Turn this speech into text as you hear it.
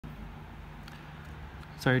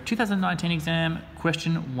So 2019 exam,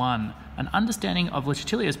 question 1. An understanding of Le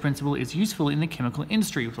Chatelier's principle is useful in the chemical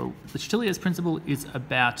industry. So Le Chatelier's principle is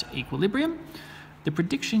about equilibrium. The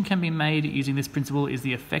prediction can be made using this principle is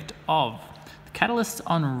the effect of the catalysts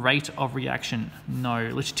on rate of reaction.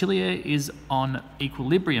 No, Le Chatelier is on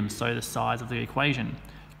equilibrium, so the size of the equation.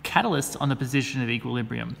 Catalysts on the position of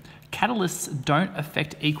equilibrium. Catalysts don't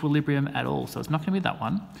affect equilibrium at all, so it's not going to be that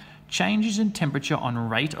one. Changes in temperature on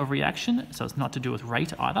rate of reaction, so it's not to do with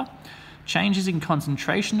rate either. Changes in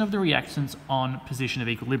concentration of the reactants on position of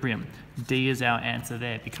equilibrium. D is our answer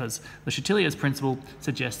there, because Le Chatelier's principle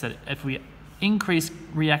suggests that if we increase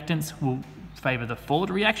reactants, we'll favour the forward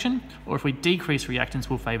reaction, or if we decrease reactants,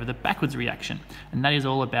 we'll favour the backwards reaction. And that is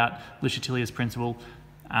all about Le Chatelier's principle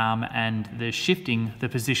and the shifting the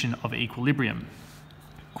position of equilibrium.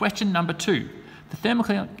 Question number 2. The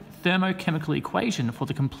thermochemical equation for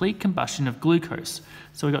the complete combustion of glucose.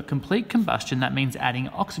 So we've got complete combustion, that means adding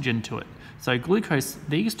oxygen to it. So glucose,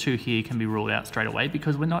 these two here can be ruled out straight away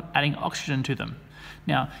because we're not adding oxygen to them.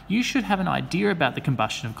 Now, you should have an idea about the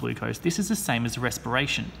combustion of glucose. This is the same as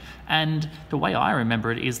respiration. And the way I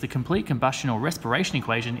remember it is the complete combustion or respiration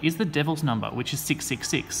equation is the devil's number, which is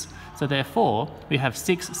 666. So therefore, we have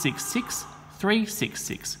 666,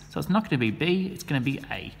 366. So it's not going to be B, it's going to be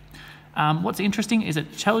A. What's interesting is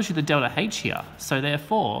it tells you the delta H here, so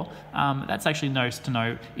therefore that's actually nice to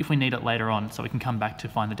know if we need it later on, so we can come back to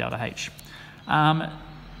find the delta H.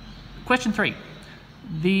 Question 3.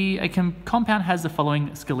 A compound has the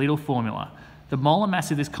following skeletal formula. The molar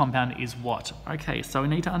mass of this compound is what? Okay, so we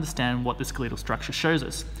need to understand what the skeletal structure shows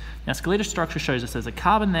us. Now, skeletal structure shows us there's a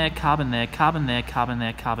carbon there, carbon there, carbon there, carbon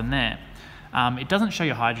there, carbon there. It doesn't show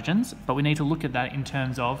you hydrogens, but we need to look at that in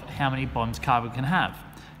terms of how many bonds carbon can have.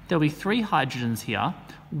 There'll be 3 hydrogens here,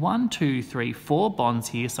 1, 2, 3, 4 bonds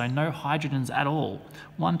here, so no hydrogens at all.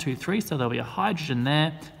 1, 2, 3, so there'll be a hydrogen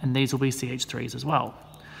there, and these will be CH3s as well.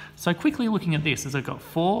 So quickly looking at this, as I've got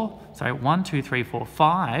 1, 2, 3, 4,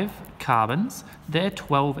 5 carbons, they're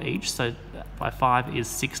 12 each, so by 5 is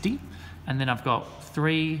 60, and then I've got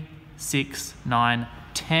 3, 6, 9,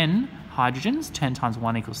 10 hydrogens, 10 times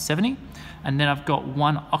 1 equals 70, and then I've got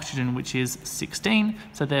 1 oxygen, which is 16,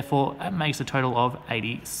 so therefore that makes a total of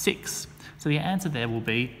 86. So the answer there will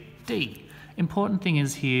be D. Important thing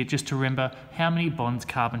is here just to remember how many bonds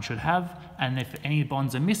carbon should have, and if any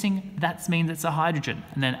bonds are missing, that means it's a hydrogen,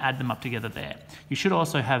 and then add them up together there. You should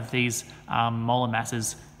also have these molar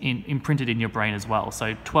masses imprinted in your brain as well,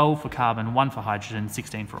 so 12 for carbon, 1 for hydrogen,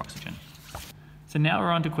 16 for oxygen. So now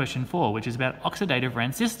we're on to question 4, which is about oxidative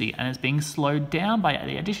rancidity, and it's being slowed down by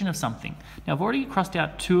the addition of something. Now I've already crossed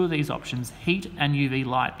out 2 of these options, heat and UV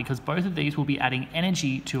light, because both of these will be adding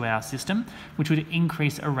energy to our system, which would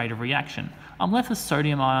increase a rate of reaction. I'm left with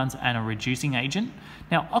sodium ions and a reducing agent.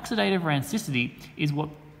 Now oxidative rancidity is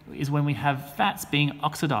when we have fats being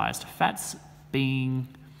oxidized,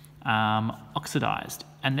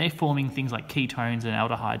 and they're forming things like ketones and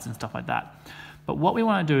aldehydes and stuff like that. But what we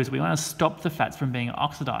want to do is we want to stop the fats from being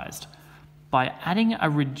oxidized. By adding a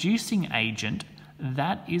reducing agent,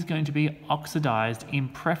 that is going to be oxidized in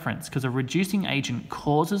preference, because a reducing agent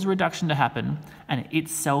causes reduction to happen and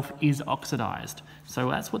itself is oxidized. So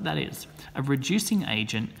that's what that is. A reducing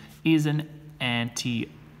agent is an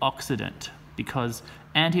antioxidant, because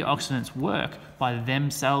antioxidants work by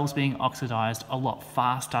themselves being oxidized a lot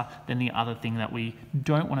faster than the other thing that we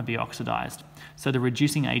don't want to be oxidized. So the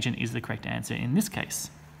reducing agent is the correct answer in this case.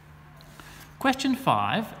 Question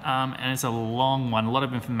 5, and it's a long one, a lot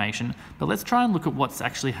of information, but let's try and look at what's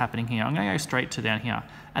actually happening here. I'm going to go straight to down here.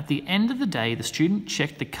 At the end of the day, the student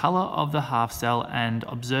checked the color of the half cell and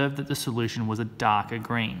observed that the solution was a darker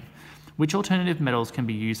green. Which alternative metals can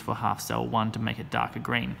be used for half cell 1 to make it darker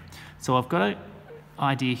green? So I've got an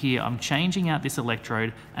idea here. I'm changing out this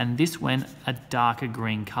electrode, and this went a darker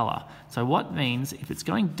green color. So what means if it's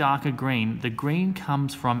going darker green, the green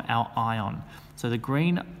comes from our ion. So the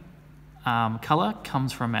green color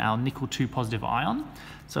comes from our nickel 2 positive ion.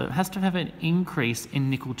 So it has to have an increase in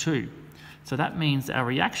nickel 2. So that means our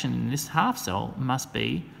reaction in this half cell must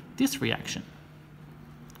be this reaction.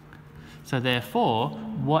 So therefore,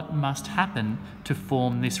 what must happen to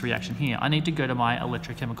form this reaction here? I need to go to my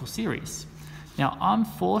electrochemical series. Now I'm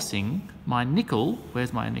forcing my nickel,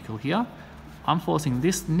 where's my nickel here? I'm forcing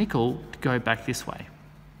this nickel to go back this way.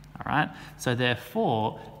 All right, so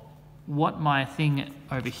therefore, what my thing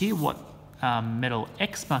over here, what metal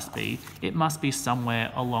X must be, it must be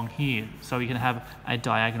somewhere along here. So we can have a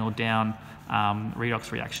diagonal down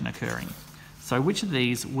redox reaction occurring. So which of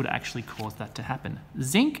these would actually cause that to happen?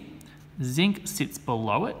 Zinc, Zinc sits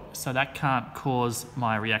below it, so that can't cause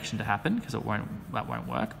my reaction to happen because that won't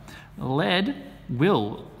work. Lead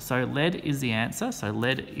will, so lead is the answer. So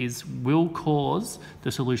lead will cause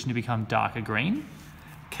the solution to become darker green.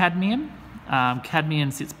 Cadmium,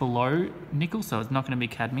 cadmium sits below nickel, so it's not going to be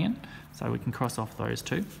cadmium. So we can cross off those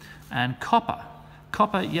two. And copper.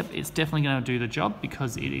 Copper, yep, it's definitely going to do the job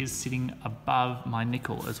because it is sitting above my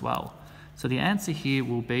nickel as well. So the answer here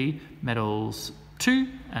will be metals 2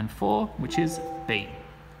 and 4, which is B.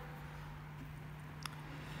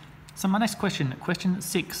 So my next question, question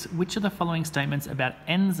 6, which of the following statements about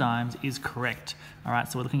enzymes is correct? All right,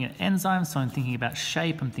 so we're looking at enzymes, so I'm thinking about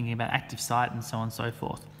shape, I'm thinking about active site, and so on and so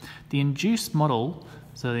forth. The induced model,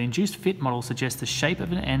 so the induced fit model suggests the shape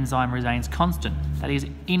of an enzyme remains constant. That is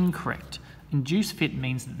incorrect. Induced fit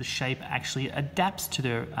means that the shape actually adapts to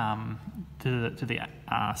the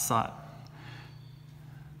site.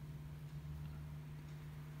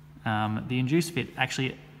 The induced fit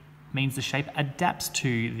actually means the shape adapts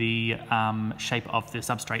to the shape of the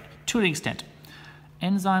substrate to an extent.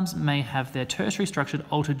 Enzymes may have their tertiary structure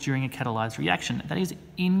altered during a catalyzed reaction. That is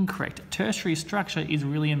incorrect. Tertiary structure is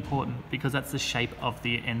really important because that's the shape of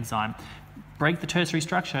the enzyme. Break the tertiary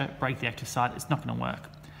structure, break the active site, it's not going to work.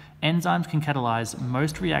 Enzymes can catalyze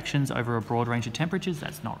most reactions over a broad range of temperatures.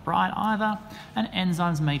 That's not right either. And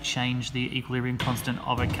enzymes may change the equilibrium constant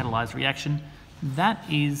of a catalyzed reaction. That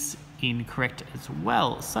is incorrect as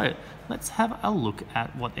well. So let's have a look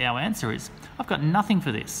at what our answer is. I've got nothing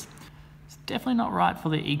for this. It's definitely not right for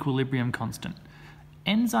the equilibrium constant.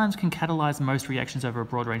 Enzymes can catalyze most reactions over a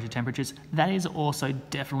broad range of temperatures. That is also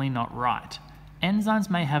definitely not right. Enzymes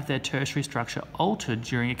may have their tertiary structure altered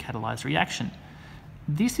during a catalyzed reaction.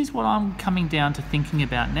 This is what I'm coming down to thinking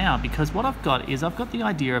about now, because what I've got is I've got the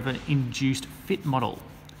idea of an induced fit model.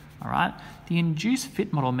 All right, the induced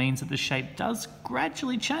fit model means that the shape does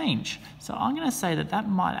gradually change. So I'm going to say that that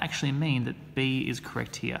might actually mean that B is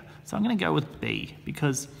correct here. So I'm going to go with B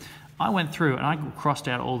because I went through and I crossed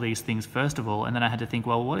out all these things first of all, and then I had to think,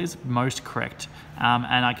 well, what is most correct?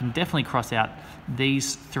 And I can definitely cross out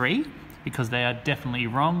these three because they are definitely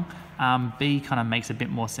wrong. B kind of makes a bit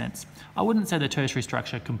more sense. I wouldn't say the tertiary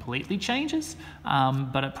structure completely changes,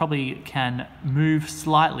 but it probably can move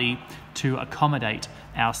slightly to accommodate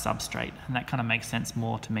our substrate, and that kind of makes sense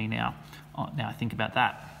more to me now. Now I think about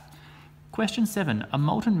that. Question 7, a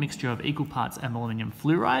molten mixture of equal parts aluminium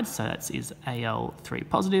fluoride, so that is Al3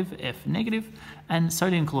 positive, F negative, and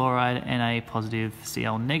sodium chloride, Na positive,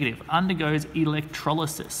 Cl negative, undergoes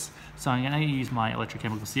electrolysis. So I'm going to use my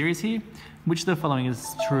electrochemical series here. Which of the following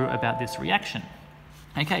is true about this reaction?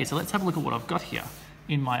 Okay, so let's have a look at what I've got here.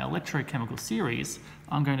 In my electrochemical series,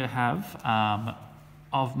 I'm going to have,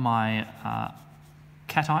 of my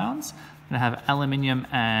cations, I'm going to have aluminium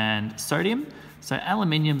and sodium. So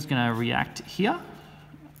aluminium is going to react here,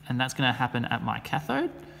 and that's going to happen at my cathode.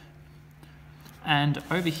 And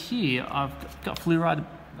over here, I've got fluoride,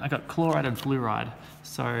 I've got chloride and fluoride.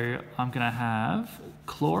 So I'm going to have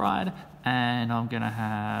chloride and I'm going to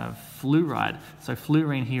have fluoride. So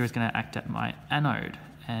fluorine here is going to act at my anode,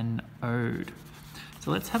 anode.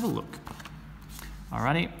 So let's have a look.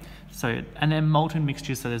 Alrighty. So, and they're molten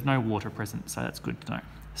mixtures, so there's no water present, so that's good to know.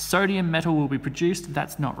 Sodium metal will be produced.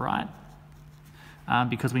 That's not right,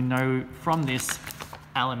 because we know from this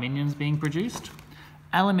aluminium's being produced.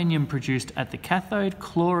 Aluminium produced at the cathode,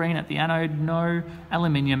 chlorine at the anode, no.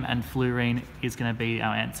 Aluminium and fluorine is going to be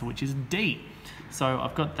our answer, which is D. So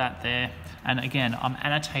I've got that there. And again, I'm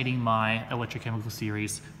annotating my electrochemical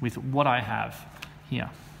series with what I have here.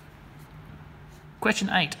 Question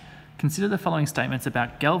 8. Consider the following statements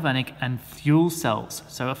about galvanic and fuel cells.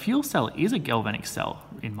 So a fuel cell is a galvanic cell,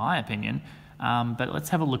 in my opinion, but let's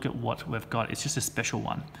have a look at what we've got. It's just a special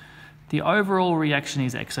one. The overall reaction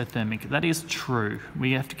is exothermic. That is true.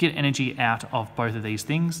 We have to get energy out of both of these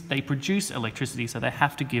things. They produce electricity, so they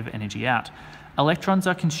have to give energy out. Electrons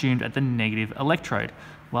are consumed at the negative electrode.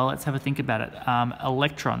 Well, let's have a think about it.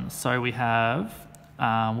 Electrons. So we have,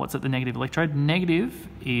 what's at the negative electrode? Negative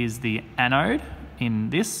is the anode in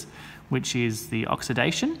this, which is the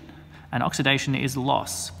oxidation, and oxidation is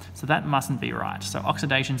loss. So that mustn't be right. So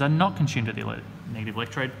oxidations are not consumed at the negative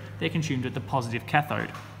electrode. They're consumed at the positive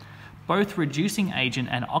cathode. Both reducing agent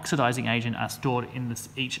and oxidizing agent are stored in this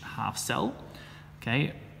each half cell.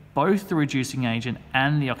 Okay, both the reducing agent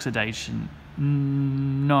and the oxidation,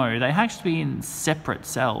 no, they have to be in separate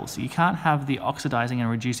cells. You can't have the oxidizing and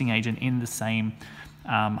reducing agent in the same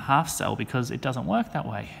half cell because it doesn't work that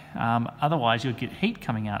way. Otherwise, you'll get heat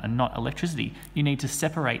coming out and not electricity. You need to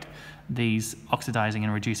separate these oxidizing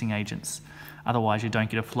and reducing agents. Otherwise, you don't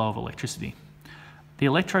get a flow of electricity. The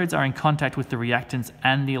electrodes are in contact with the reactants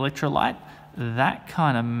and the electrolyte. That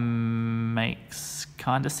kind of makes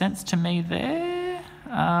kind of sense to me there.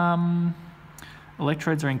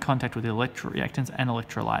 Electrodes are in contact with the reactants and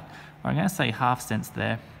electrolyte. I'm going to say half sense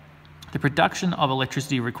there. The production of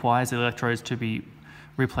electricity requires the electrodes to be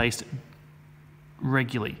replaced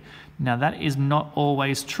regularly. Now that is not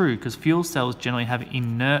always true because fuel cells generally have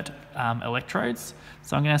inert electrodes.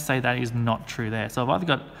 So I'm going to say that is not true there. So I've either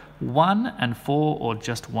got 1 and 4 or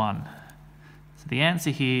just 1. So the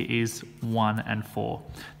answer here is 1 and 4.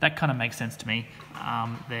 That kind of makes sense to me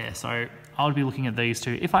there. So I would be looking at these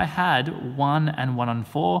two. If I had 1 and 1 and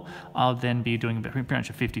 4, I'll then be doing pretty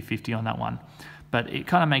much a 50-50 on that one. But it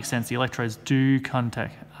kind of makes sense. The electrodes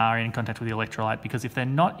are in contact with the electrolyte, because if they're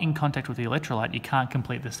not in contact with the electrolyte, you can't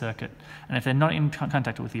complete the circuit. And if they're not in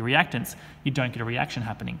contact with the reactants, you don't get a reaction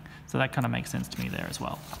happening. So that kind of makes sense to me there as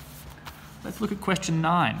well. Let's look at question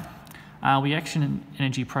 9. Reaction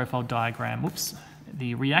energy profile diagram. Whoops.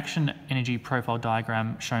 The reaction energy profile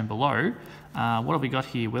diagram shown below. What have we got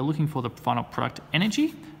here? We're looking for the final product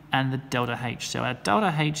energy and the delta H. So our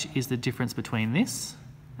delta H is the difference between this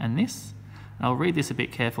and this. And I'll read this a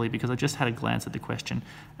bit carefully because I just had a glance at the question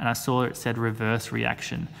and I saw it said reverse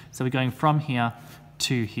reaction. So we're going from here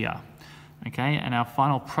to here. Okay, and our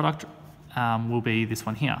final product will be this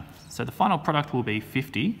one here. So the final product will be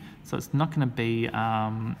 50. So it's not going to be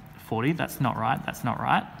 40. That's not right. That's not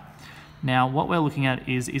right. Now what we're looking at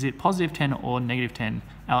is it positive 10 or negative 10?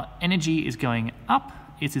 Our energy is going up.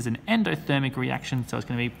 It is an endothermic reaction, so it's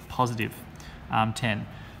going to be positive 10.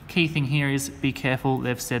 Key thing here is be careful.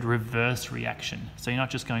 They've said reverse reaction. So you're not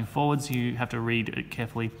just going forwards, you have to read it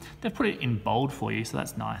carefully. They've put it in bold for you, so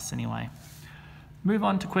that's nice anyway. Move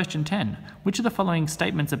on to question 10. Which of the following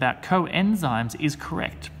statements about coenzymes is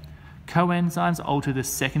correct? Coenzymes alter the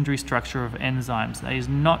secondary structure of enzymes. That is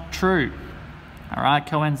not true. All right,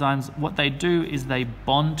 coenzymes, what they do is they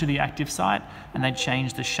bond to the active site and they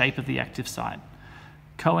change the shape of the active site.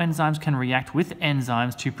 Coenzymes can react with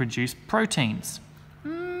enzymes to produce proteins.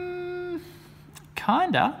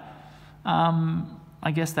 Kinda.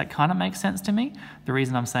 I guess that kind of makes sense to me. The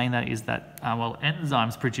reason I'm saying that is that, well,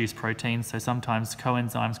 enzymes produce proteins, so sometimes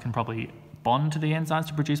coenzymes can probably bond to the enzymes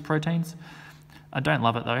to produce proteins. I don't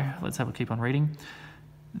love it though. Let's keep on reading.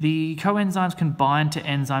 The coenzymes can bind to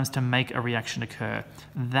enzymes to make a reaction occur.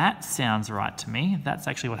 That sounds right to me. That's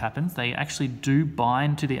actually what happens. They actually do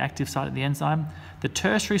bind to the active site of the enzyme. The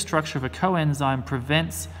tertiary structure of a coenzyme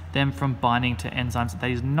prevents them from binding to enzymes. That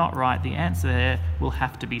is not right. The answer there will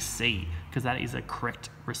have to be C, because that is a correct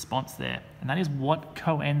response there. And that is what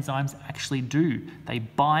coenzymes actually do. They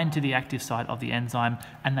bind to the active site of the enzyme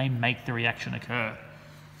and they make the reaction occur.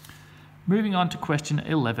 Moving on to question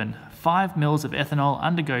 11. 5 mils of ethanol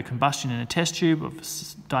undergo combustion in a test tube of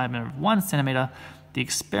diameter of 1 centimeter. The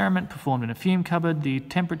experiment performed in a fume cupboard. The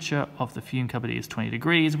temperature of the fume cupboard is 20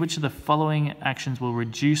 degrees. Which of the following actions will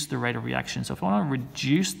reduce the rate of reaction? So if I want to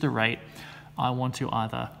reduce the rate, I want to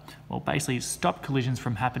either, well, basically stop collisions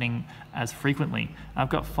from happening as frequently. I've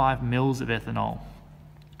got 5 mils of ethanol.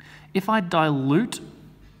 If I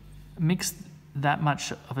mix that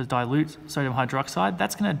much of a dilute sodium hydroxide,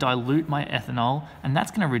 that's going to dilute my ethanol and that's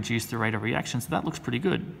going to reduce the rate of reaction. So that looks pretty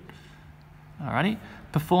good. Alrighty.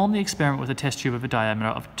 Perform the experiment with a test tube of a diameter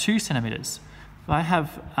of 2 centimeters. If I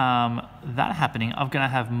have that happening, I'm going to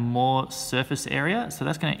have more surface area, so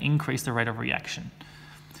that's going to increase the rate of reaction.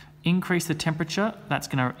 Increase the temperature, that's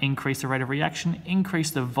going to increase the rate of reaction.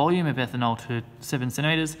 Increase the volume of ethanol to 7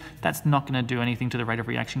 centimeters, that's not going to do anything to the rate of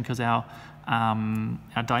reaction because our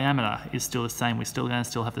diameter is still the same. We're still going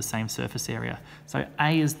to have the same surface area. So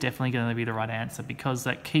A is definitely going to be the right answer because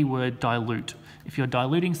that keyword dilute. If you're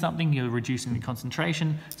diluting something, you're reducing the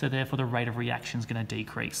concentration, so therefore the rate of reaction is going to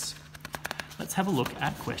decrease. Let's have a look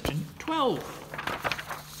at question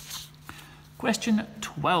 12. Question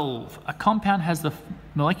 12. A compound has the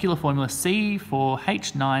molecular formula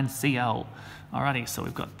C4H9Cl. Alrighty, so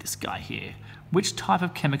we've got this guy here. Which type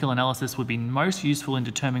of chemical analysis would be most useful in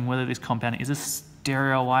determining whether this compound is a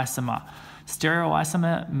stereoisomer?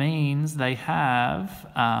 Stereoisomer means they have,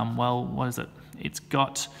 well, what is it? It's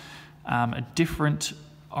got a different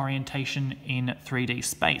orientation in 3D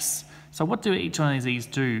space. So what do each one of these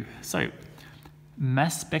do? So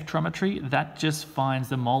mass spectrometry, that just finds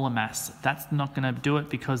the molar mass. That's not going to do it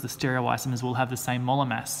because the stereoisomers will have the same molar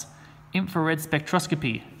mass. Infrared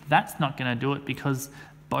spectroscopy, that's not going to do it because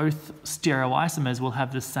both stereoisomers will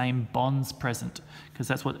have the same bonds present, because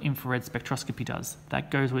that's what infrared spectroscopy does. That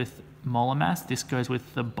goes with molar mass, this goes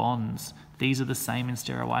with the bonds. These are the same in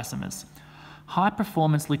stereoisomers. High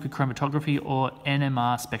performance liquid chromatography or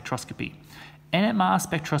NMR spectroscopy. NMR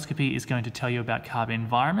spectroscopy is going to tell you about carbon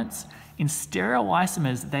environments. In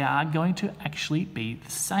stereoisomers, they are going to actually be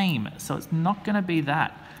the same, so it's not going to be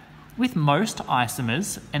that. With most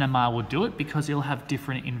isomers, NMR will do it because you'll have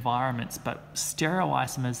different environments, but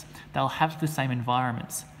stereoisomers, they'll have the same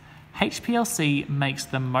environments. HPLC makes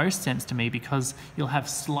the most sense to me because you'll have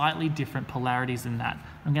slightly different polarities in that.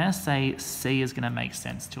 I'm going to say C is going to make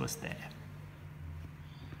sense to us there.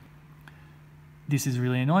 This is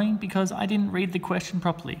really annoying because I didn't read the question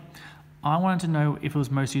properly. I wanted to know if it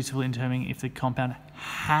was most useful in determining if the compound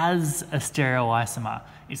has a stereoisomer.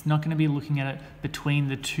 It's not going to be looking at it between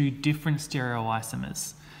the two different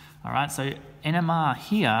stereoisomers. All right, so NMR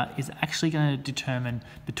here is actually going to determine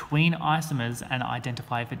between isomers and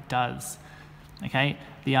identify if it does. Okay,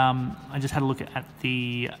 I just had a look at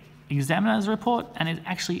the examiner's report, and it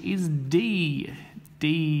actually is D.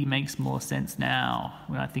 D makes more sense now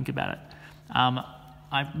when I think about it.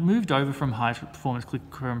 I've moved over from high performance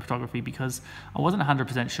chromatography because I wasn't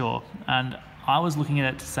 100% sure, and I was looking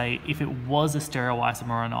at it to say if it was a stereoisomer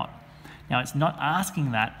or not. Now it's not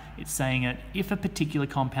asking that, it's saying that if a particular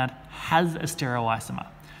compound has a stereoisomer.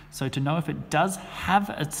 So to know if it does have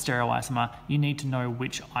a stereoisomer, you need to know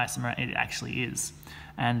which isomer it actually is.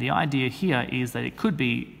 And the idea here is that it could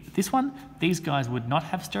be this one. These guys would not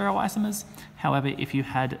have stereoisomers. However, if you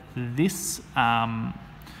had this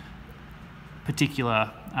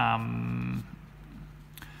particular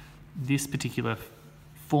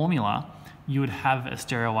formula, you would have a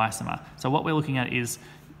stereoisomer. So what we're looking at is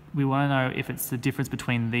we want to know if it's the difference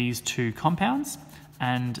between these two compounds,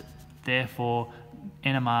 and therefore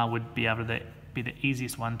NMR would be able to be the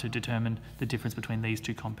easiest one to determine the difference between these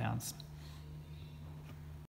two compounds.